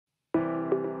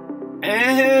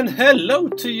And hello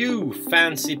to you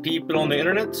fancy people on the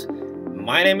internet.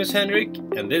 My name is Henrik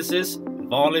and this is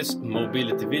Valis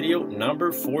Mobility Video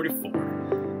number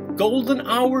 44. Golden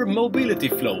Hour Mobility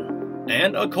Flow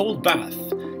and a Cold Bath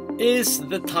is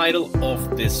the title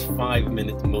of this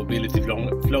 5-minute mobility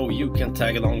flow you can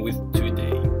tag along with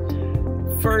today.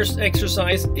 First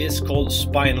exercise is called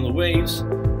spinal waves.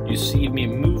 You see me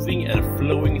moving and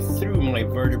flowing through my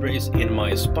vertebrae in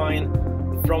my spine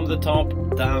from the top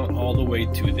down all the way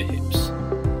to the hips.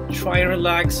 Try and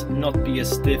relax, not be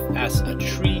as stiff as a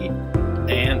tree,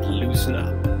 and loosen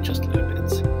up just a little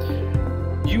bit.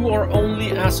 You are only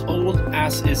as old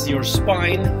as is your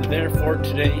spine, therefore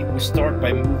today we start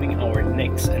by moving our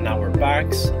necks and our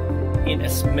backs in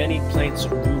as many planes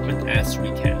of movement as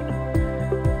we can.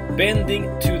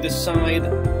 Bending to the side,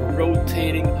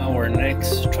 rotating our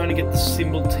necks, trying to get the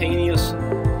simultaneous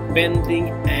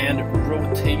bending and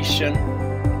rotation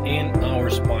in our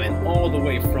spine all the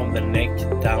way from the neck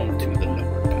down to the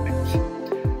lower back.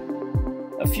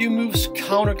 A few moves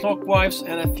counterclockwise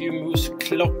and a few moves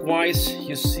clockwise.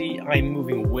 You see I'm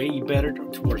moving way better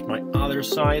towards my other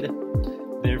side,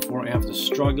 therefore I have to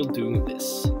struggle doing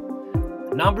this.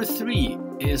 Number 3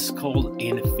 is called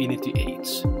Infinity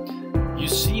 8. You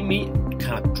see me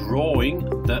kind of drawing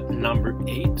the number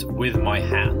 8 with my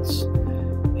hands.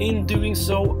 In doing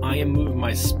so, I am moving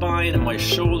my spine and my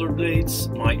shoulder blades,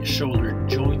 my shoulder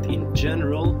joint in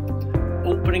general,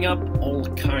 opening up all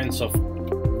kinds of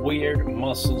weird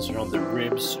muscles around the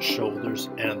ribs, shoulders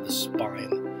and the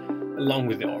spine, along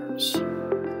with the arms.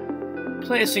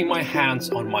 Placing my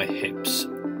hands on my hips.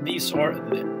 These are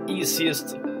the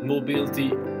easiest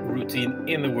mobility routine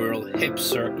in the world, hip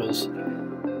circles.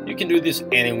 You can do this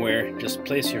anywhere, just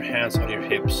place your hands on your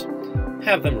hips.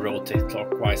 Have them rotate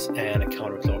clockwise and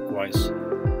counterclockwise.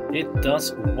 It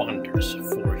does wonders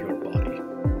for your body.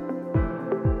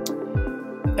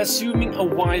 Assuming a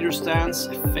wider stance,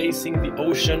 facing the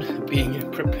ocean, being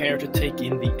prepared to take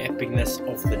in the epicness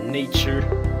of the nature.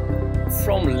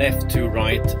 From left to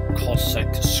right,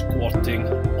 Cossack squatting,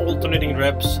 alternating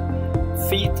reps.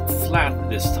 Feet flat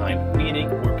this time, meaning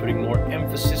we're putting more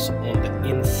emphasis on the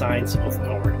insides of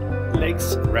our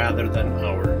legs rather than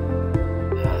our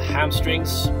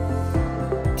hamstrings.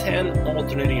 10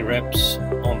 alternating reps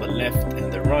on the left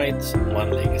and the right.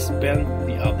 One leg is bent,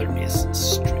 the other is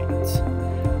straight.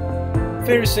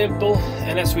 Very simple,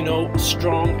 and as we know,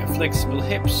 strong and flexible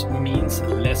hips means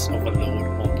less of a load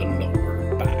on the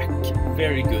lower back.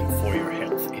 Very good for your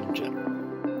health in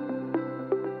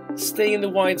general. Stay in the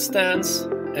wide stance,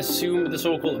 assume the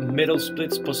so-called middle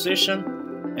splits position,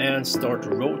 and start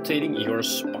rotating your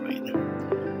spine.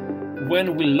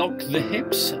 When we lock the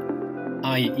hips,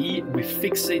 i.e. we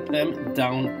fixate them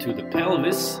down to the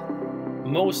pelvis,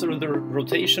 most of the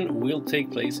rotation will take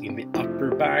place in the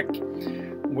upper back,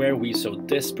 where we so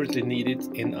desperately need it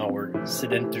in our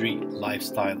sedentary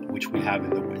lifestyle which we have in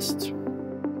the West.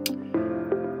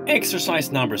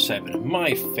 Exercise number 7,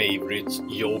 my favorite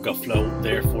yoga flow,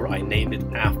 therefore I named it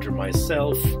after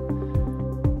myself.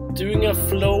 Doing a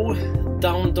flow,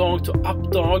 down dog to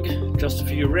up dog, just a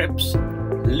few reps.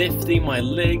 Lifting my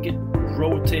leg,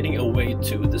 rotating away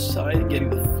to the side,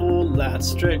 getting the full lat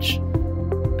stretch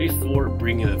before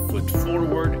bringing the foot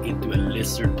forward into a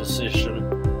lizard position,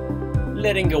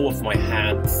 letting go of my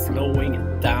hand, flowing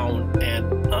down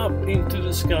and up into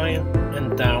the sky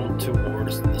and down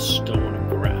towards the stone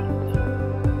ground.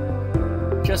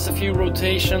 Just a few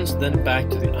rotations, then back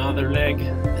to the other leg,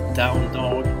 the down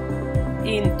dog,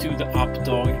 into the up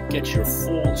dog, get your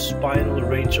full spinal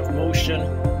range of motion.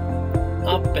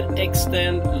 Up and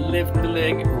extend, lift the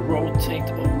leg, rotate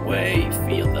away,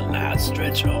 feel the lat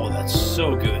stretch. Oh, that's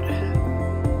so good.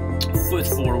 Foot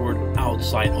forward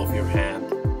outside of your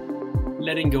hand.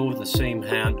 Letting go of the same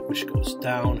hand, which goes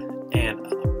down and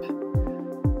up.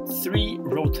 3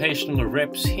 rotational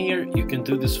reps here. You can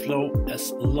do this flow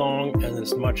as long and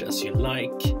as much as you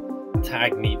like.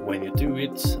 Tag me when you do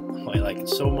it. I like it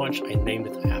so much, I named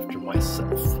it after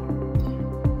myself.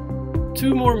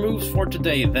 2 more moves for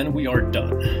today, then we are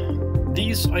done.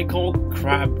 These I call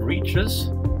crab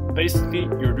reaches. Basically,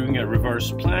 you're doing a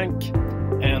reverse plank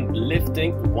and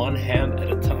lifting one hand at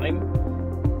a time.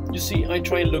 You see, I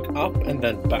try and look up and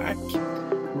then back,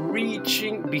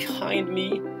 reaching behind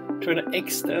me, trying to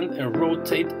extend and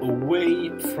rotate away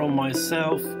from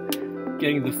myself,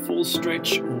 getting the full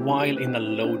stretch while in a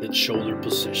loaded shoulder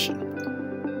position.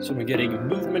 So we're getting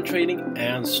movement training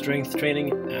and strength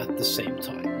training at the same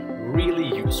time.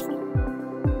 Really useful.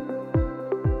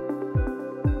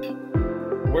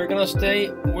 We're gonna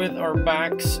stay with our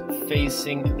backs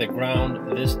facing the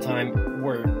ground. This time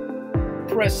we're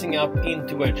pressing up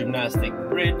into a gymnastic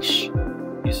bridge.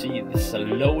 You see this is a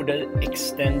loaded,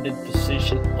 extended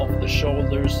position of the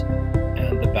shoulders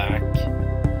and the back.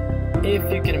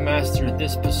 If you can master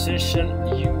this position,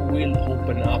 you will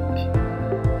open up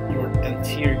your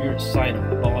anterior side of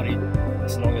the body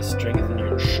as long as strengthen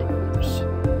your shoulders.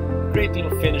 Great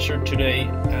little finisher today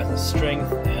as a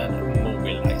strength and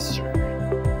mobilizer.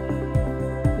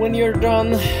 When you're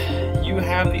done, you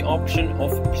have the option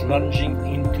of plunging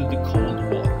into the cold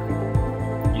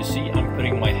water. You see, I'm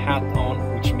putting my hat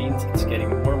on, which means it's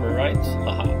getting warmer, right?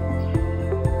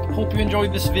 Haha. Hope you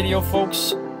enjoyed this video,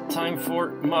 folks. Time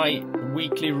for my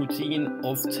weekly routine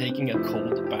of taking a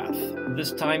cold bath.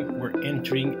 This time we're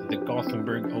entering the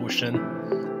Gothenburg Ocean.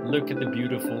 Look at the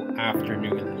beautiful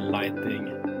afternoon lighting.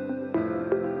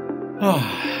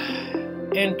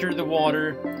 Enter the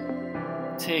water,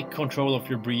 take control of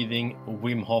your breathing,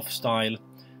 Wim Hof style.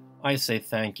 I say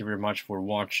thank you very much for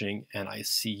watching, and I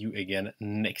see you again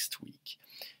next week.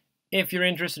 If you're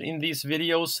interested in these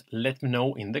videos, let me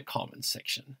know in the comment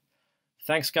section.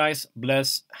 Thanks guys,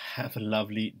 bless, have a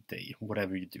lovely day,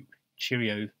 whatever you do.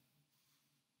 Cheerio.